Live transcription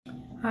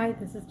Hi,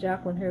 this is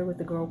Jacqueline here with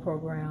the Grow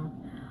Program.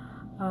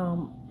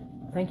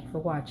 Thank you for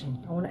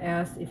watching. I want to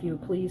ask if you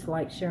would please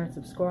like, share, and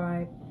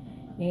subscribe.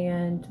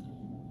 And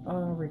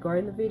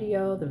regarding the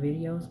video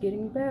is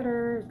getting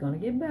better. It's going to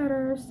get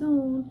better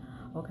soon.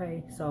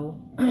 Okay, so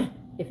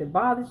if it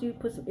bothers you,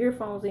 put some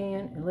earphones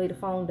in and lay the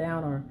phone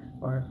down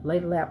or lay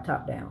the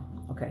laptop down.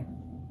 Okay,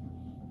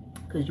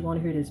 because you want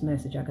to hear this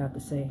message I got to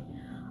say.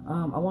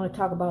 I want to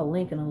talk about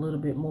Lincoln a little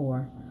bit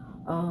more.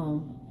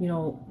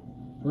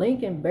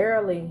 Lincoln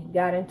barely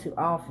got into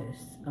office.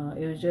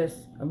 It was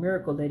just a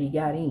miracle that he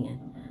got in.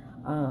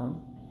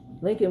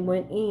 Lincoln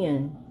went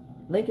in.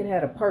 Lincoln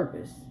had a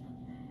purpose.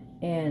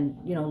 And,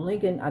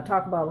 Lincoln, I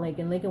talk about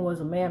Lincoln. Lincoln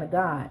was a man of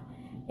God.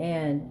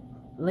 And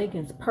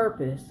Lincoln's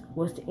purpose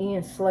was to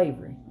end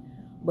slavery.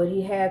 But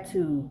he had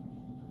to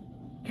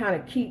kind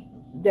of keep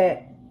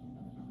that,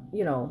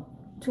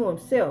 to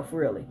himself,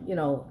 really.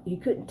 He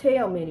couldn't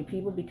tell many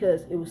people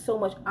because it was so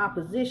much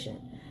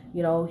opposition.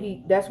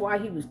 That's why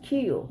he was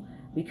killed.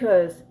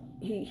 Because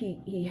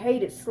he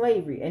hated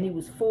slavery and he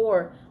was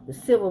for the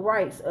civil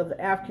rights of the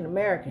African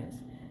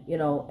Americans,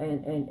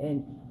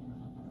 and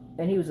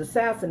he was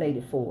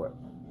assassinated for it.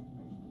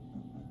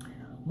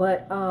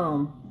 But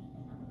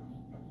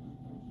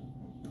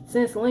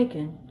since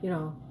Lincoln,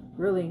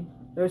 really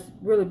there's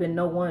really been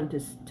no one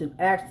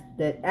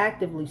that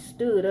actively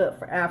stood up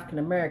for African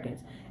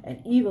Americans.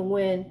 And even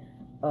when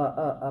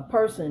a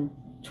person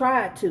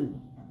tried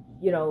to,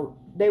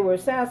 they were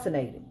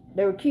assassinated,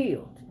 they were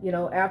killed.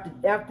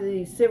 After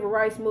the civil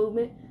rights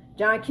movement,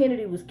 John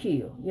Kennedy was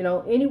killed.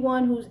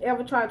 Anyone who's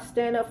ever tried to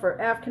stand up for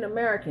African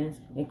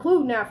Americans,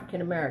 including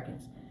African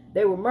Americans,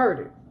 they were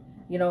murdered,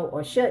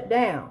 or shut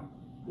down,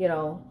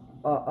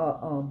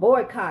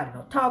 boycotted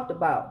or talked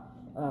about,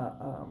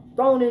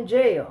 thrown in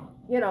jail.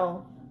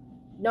 No,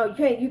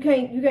 you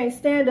can't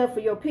stand up for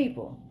your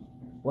people.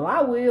 Well,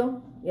 I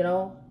will.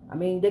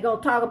 They're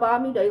going to talk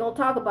about me. They're going to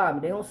talk about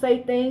me. They're going to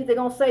say things. They're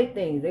going to say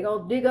things. They're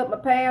going to dig up my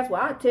past. Well,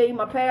 I'll tell you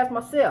my past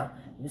myself.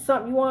 If it's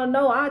something you want to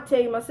know, I'll tell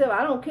you myself.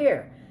 I don't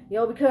care.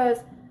 Because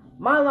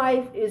my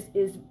life is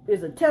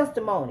a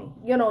testimony,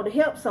 to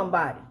help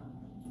somebody.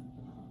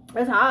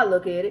 That's how I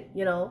look at it.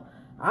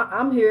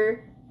 I'm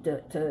here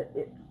to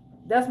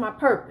that's my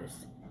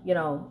purpose.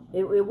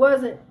 It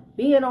wasn't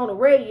being on the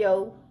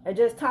radio and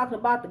just talking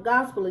about the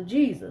gospel of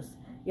Jesus.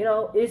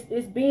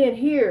 It's being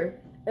here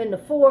in the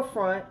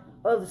forefront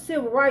of the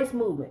civil rights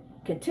movement,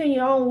 continue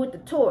on with the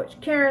torch,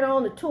 carrying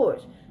on the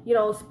torch,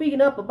 speaking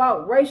up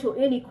about racial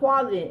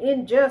inequality and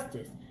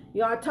injustice.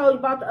 I told you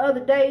about the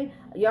other day,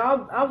 I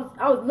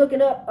was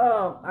looking up,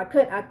 I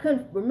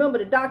couldn't remember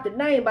the doctor's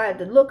name, but I had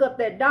to look up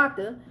that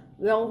doctor,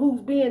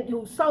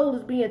 whose soul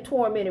is being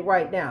tormented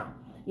right now.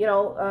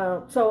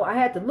 So I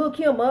had to look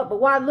him up, but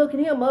while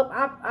looking him up,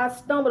 I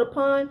stumbled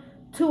upon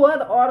 2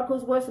 other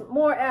articles where some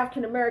more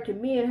African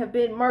American men have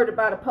been murdered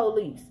by the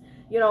police,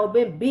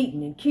 been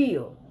beaten and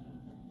killed.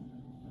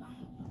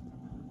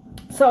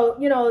 So,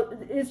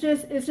 it's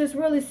just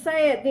really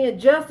sad, the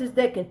injustice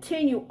that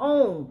continue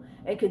on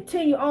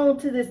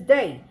to this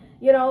day,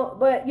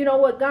 but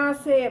what God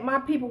said, my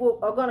people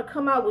are going to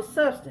come out with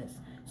substance.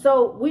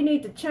 So we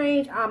need to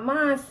change our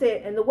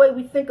mindset and the way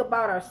we think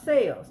about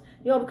ourselves,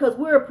 because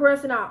we're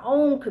oppressing our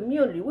own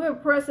community. We're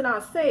oppressing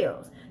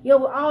ourselves,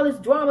 with all this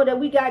drama that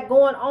we got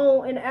going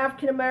on in the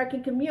African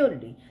American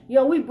community.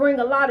 We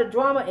bring a lot of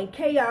drama and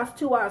chaos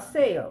to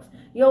ourselves.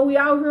 We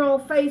out here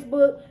on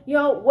Facebook.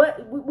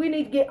 We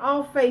need to get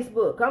off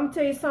Facebook. I'm gonna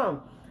tell you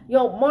something.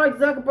 Mark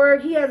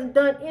Zuckerberg, he hasn't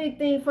done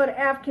anything for the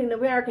African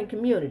American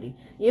community.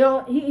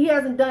 He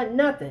hasn't done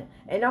nothing.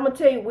 And I'm gonna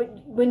tell you,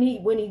 when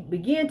he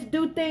began to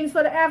do things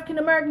for the African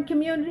American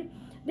community,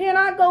 then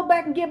I go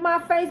back and get my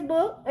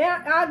Facebook.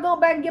 I go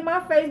back and get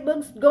my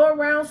Facebook, go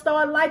around,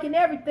 start liking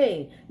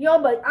everything.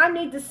 But I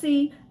need to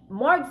see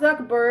Mark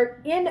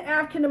Zuckerberg in the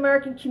African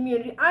American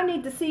community. I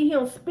need to see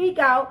him speak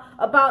out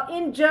about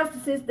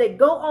injustices that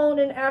go on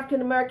in the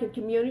African American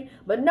community.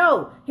 But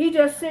no, he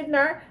just sitting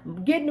there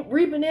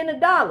reaping in the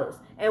dollars,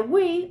 and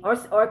we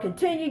are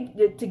continuing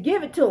to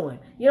give it to him.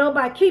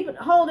 By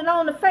holding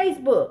on to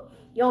Facebook.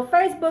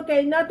 Facebook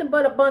ain't nothing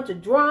but a bunch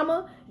of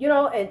drama.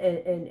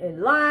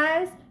 And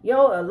lies.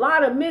 A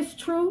lot of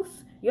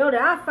mistruths. That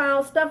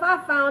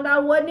I found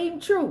out wasn't even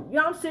true.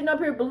 I'm sitting up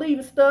here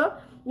believing stuff.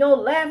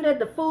 Laughing at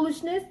the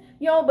foolishness,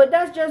 but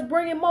that's just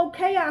bringing more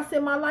chaos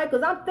in my life,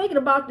 because I'm thinking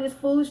about this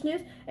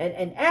foolishness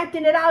and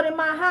acting it out in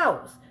my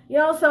house.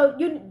 So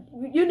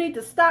you need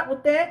to stop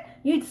with that.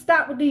 You need to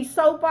stop with these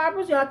soap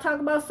operas. Y'all talk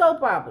about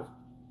soap operas.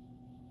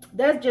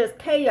 That's just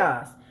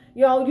chaos.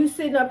 You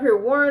sitting up here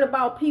worrying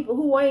about people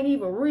who ain't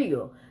even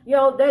real.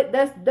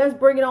 That's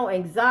bringing on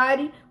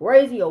anxiety,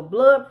 raising your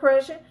blood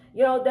pressure.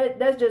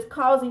 That's just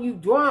causing you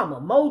drama,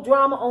 more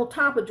drama on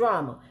top of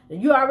drama.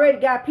 And you already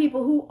got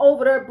people who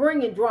over there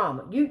bringing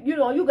drama.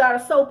 You got a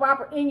soap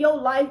opera in your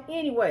life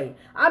anyway.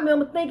 I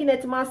remember thinking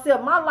that to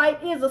myself, my life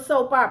is a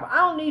soap opera.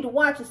 I don't need to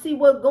watch and see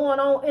what's going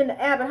on in the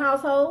Abbott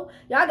household.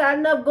 Y'all got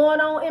enough going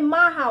on in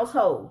my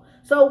household.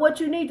 So what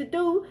you need to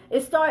do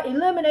is start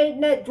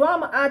eliminating that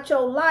drama out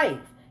your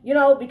life. You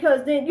know,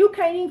 because then you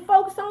can't even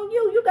focus on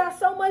you. You got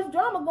so much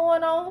drama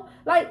going on.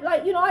 Like,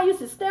 you know, I used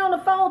to stay on the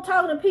phone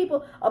talking to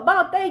people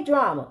about their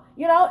drama,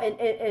 you know,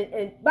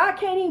 and I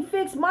can't even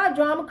fix my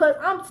drama because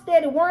I'm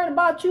steady worrying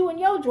about you and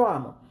your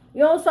drama.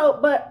 You know, so,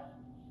 but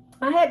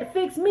I had to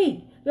fix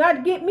me. You had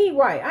to get me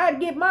right. I had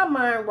to get my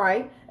mind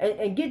right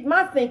and get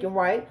my thinking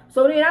right.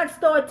 So then I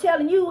start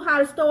telling you how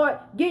to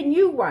start getting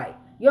you right.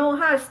 You know,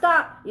 how to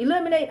stop,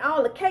 eliminate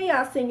all the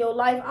chaos in your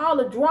life, all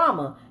the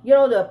drama, you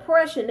know, the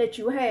oppression that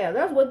you have.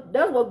 That's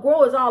what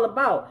grow is all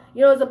about.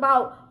 You know, it's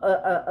about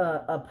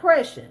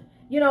oppression.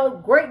 You know,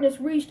 greatness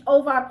reached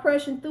over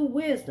oppression through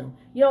wisdom.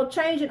 You know,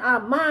 changing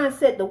our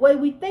mindset, the way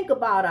we think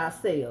about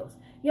ourselves.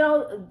 You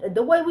know,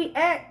 the way we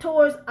act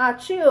towards our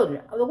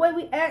children, the way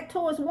we act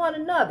towards one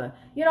another.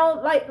 You know,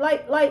 like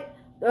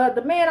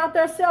the man out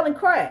there selling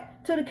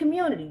crack to the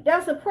community.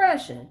 That's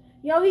oppression.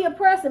 You know, he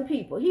oppressing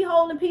people. He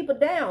holding people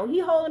down. He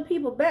holding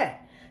people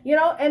back. You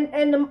know,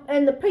 and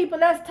the people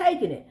that's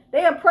taking it,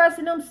 they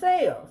oppressing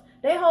themselves.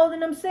 They holding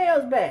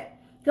themselves back.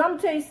 I'm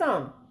gonna tell you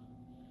something.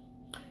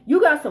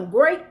 You got some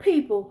great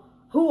people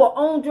who are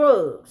on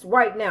drugs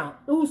right now.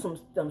 Ooh,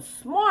 some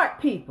smart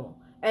people.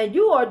 And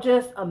you are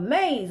just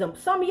amazed.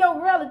 Some of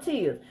your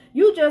relatives,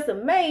 you just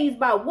amazed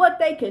by what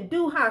they can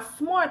do, how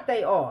smart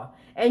they are.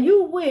 And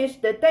you wish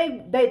that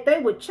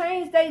they would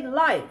change their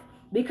life.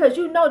 Because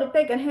you know that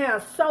they can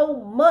have so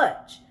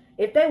much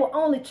if they will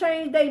only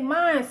change their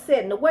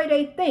mindset and the way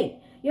they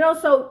think. You know,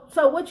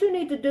 so what you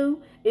need to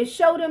do is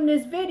show them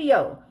this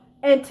video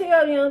and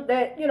tell them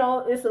that, you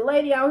know, it's a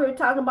lady out here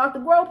talking about the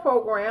Grow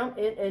program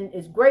and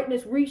its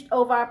greatness reached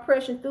over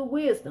oppression through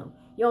wisdom.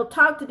 You know,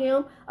 talk to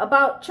them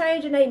about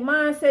changing their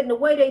mindset and the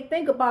way they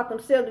think about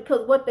themselves,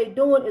 because what they're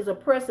doing is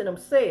oppressing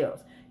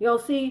themselves. You know,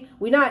 see,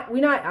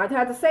 I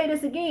have to say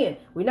this again.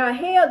 We're not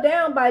held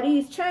down by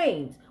these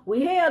chains.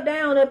 We held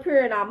down up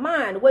here in our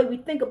mind, the way we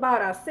think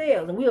about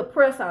ourselves, and we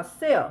oppress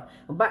ourselves.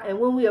 And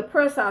when we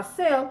oppress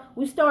ourselves,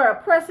 we start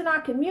oppressing our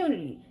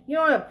community, you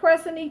know,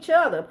 oppressing each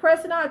other,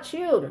 oppressing our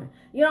children.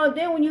 You know,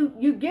 then when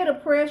you get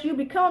oppressed, you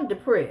become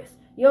depressed,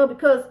 you know,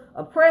 because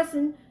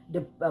oppressing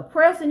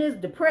is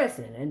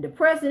depressing, and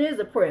depressing is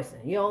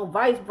oppressing, you know,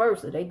 vice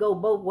versa. They go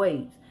both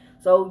ways.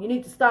 So you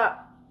need to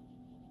stop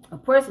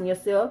oppressing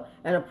yourself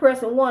and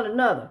oppressing one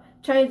another.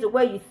 Change the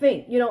way you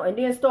think, you know, and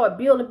then start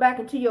building back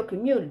into your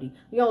community.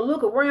 You know,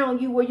 look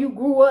around you where you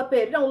grew up at.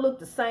 It don't look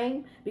the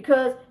same,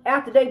 because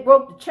after they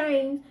broke the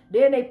chains,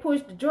 then they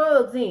pushed the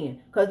drugs in.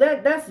 Because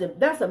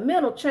that's a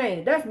mental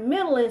change. That's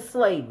mental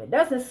enslavement.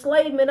 That's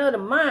enslavement of the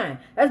mind.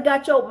 That's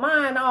got your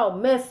mind all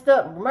messed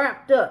up,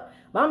 wrapped up.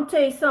 But I'm going to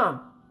tell you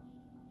something.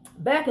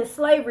 Back in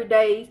slavery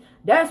days,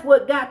 that's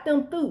what got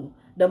them through.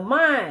 The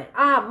mind,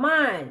 our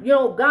mind, you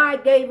know,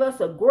 God gave us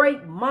a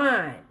great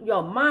mind.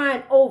 Your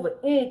mind over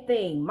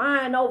anything,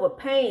 mind over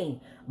pain,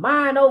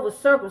 mind over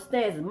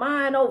circumstances,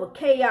 mind over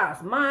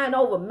chaos, mind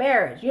over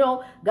marriage. You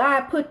know,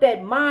 God put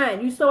that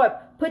mind, you saw it,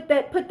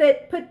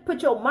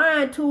 put your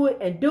mind to it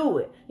and do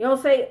it. You know,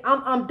 say,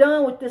 I'm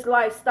done with this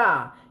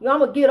lifestyle. You know, I'm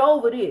gonna get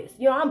over this.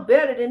 You know, I'm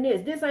better than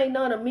this. This ain't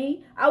none of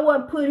me. I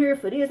wasn't put here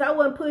for this. I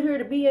wasn't put here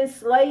to be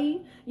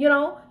enslaved. You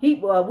know, we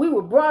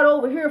were brought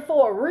over here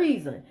for a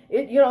reason.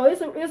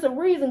 It's a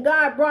reason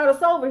God brought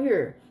us over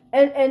here,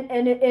 and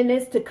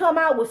it's to come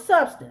out with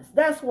substance.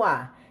 That's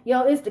why. You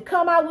know, it's to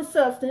come out with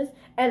substance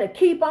and to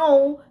keep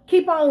on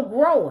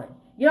growing.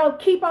 You know,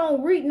 keep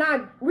on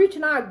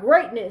reaching our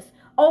greatness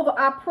over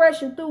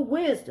oppression through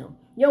wisdom.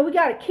 You know, we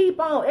got to keep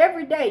on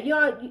every day. You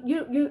know,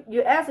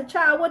 you ask a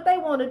child what they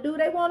want to do,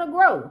 they want to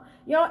grow.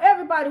 You know,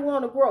 everybody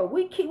want to grow.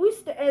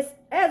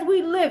 As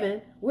we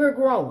living, we're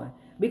growing,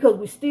 because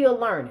we still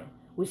learning.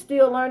 We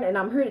still learning, and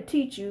I'm here to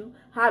teach you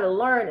how to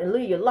learn and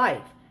live your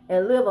life,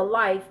 and live a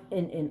life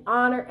in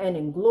honor and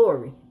in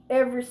glory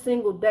every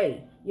single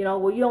day. You know,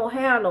 where you don't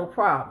have no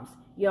problems.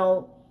 You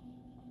know,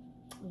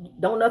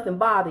 don't nothing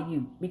bother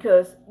you,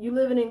 because you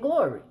living in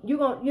glory. You're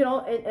going, you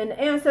know, and the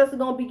ancestors are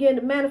going to begin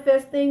to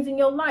manifest things in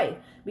your life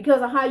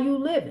because of how you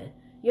living.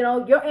 You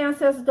know, your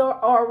ancestors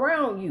are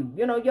around you.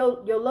 You know,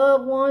 your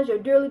loved ones, your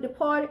dearly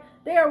departed,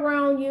 they're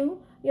around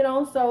you. You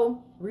know,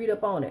 so read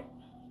up on it.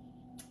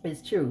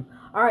 It's true.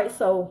 All right,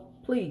 so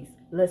please,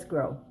 let's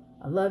grow.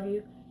 I love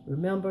you.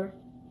 Remember,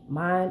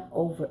 mind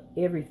over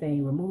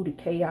everything. Remove the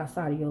chaos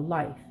out of your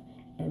life,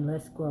 and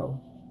let's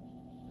grow.